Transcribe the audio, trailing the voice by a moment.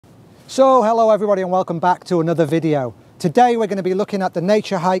So hello everybody and welcome back to another video. Today we're going to be looking at the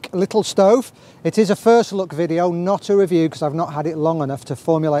Naturehike little stove. It is a first look video, not a review, because I've not had it long enough to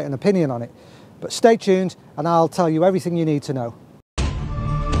formulate an opinion on it. But stay tuned and I'll tell you everything you need to know.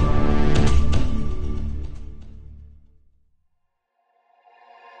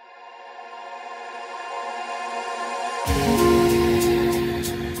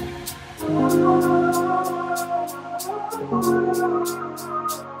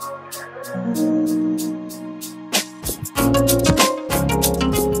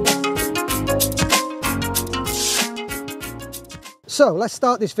 So let's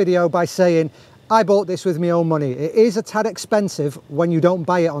start this video by saying I bought this with my own money. It is a tad expensive when you don't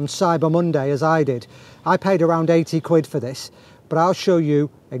buy it on Cyber Monday as I did. I paid around 80 quid for this, but I'll show you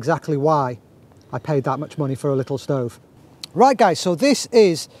exactly why I paid that much money for a little stove. Right guys, so this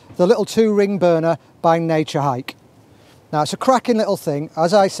is the little 2-ring burner by Naturehike. Now it's a cracking little thing.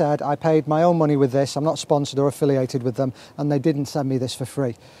 As I said, I paid my own money with this. I'm not sponsored or affiliated with them, and they didn't send me this for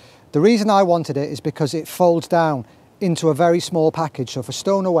free. The reason I wanted it is because it folds down into a very small package, so for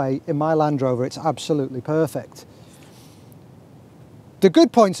stowing away in my Land Rover it's absolutely perfect. The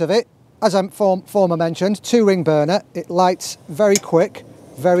good points of it, as I former mentioned, 2-ring burner. It lights very quick,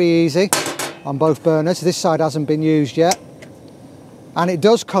 very easy on both burners. This side hasn't been used yet, and it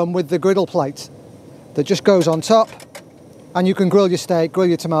does come with the griddle plate that just goes on top, and you can grill your steak, grill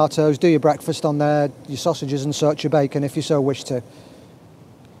your tomatoes, do your breakfast on there, your sausages and such, your bacon if you so wish to.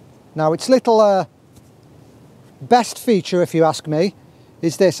 Now its little best feature, if you ask me,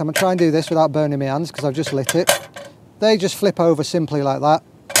 is this. I'm going to try and do this without burning my hands because I've just lit it. They just flip over simply like that.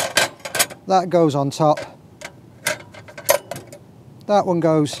 That goes on top. That one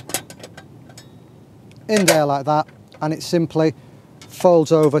goes in there like that, and it simply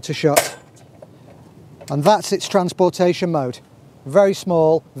folds over to shut. And that's its transportation mode. Very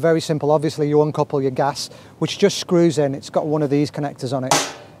small, very simple. Obviously you uncouple your gas, which just screws in. It's got one of these connectors on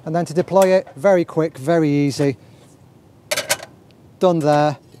it. And then to deploy it, very quick, very easy. Done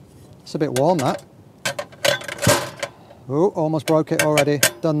there. It's a bit warm, that. Oh, almost broke it already.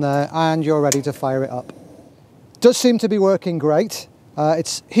 Done there, and you're ready to fire it up. Does seem to be working great.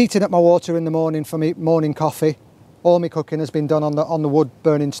 It's heating up my water in the morning for me morning coffee. All my cooking has been done on the wood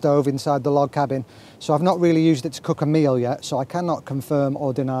burning stove inside the log cabin, so I've not really used it to cook a meal yet, so I cannot confirm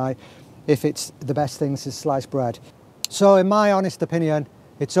or deny if it's the best thing since sliced bread. So in my honest opinion,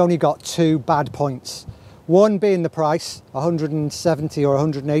 it's only got 2 bad points. One being the price. 170 or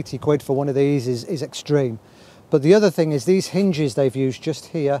 180 quid for one of these is extreme. But the other thing is these hinges they've used just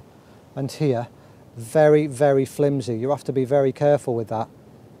here and here, very, very flimsy. You have to be very careful with that.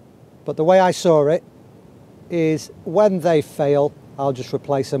 But the way I saw it is when they fail, I'll just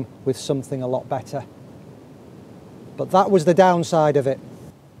replace them with something a lot better. But that was the downside of it.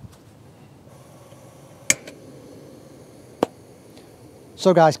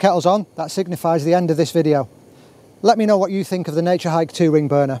 So guys, kettle's on. That signifies the end of this video. Let me know what you think of the Naturehike 2-ring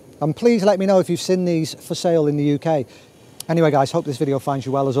burner, and please let me know if you've seen these for sale in the UK. Anyway guys, hope this video finds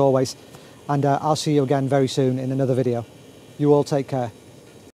you well as always, and I'll see you again very soon in another video. You all take care.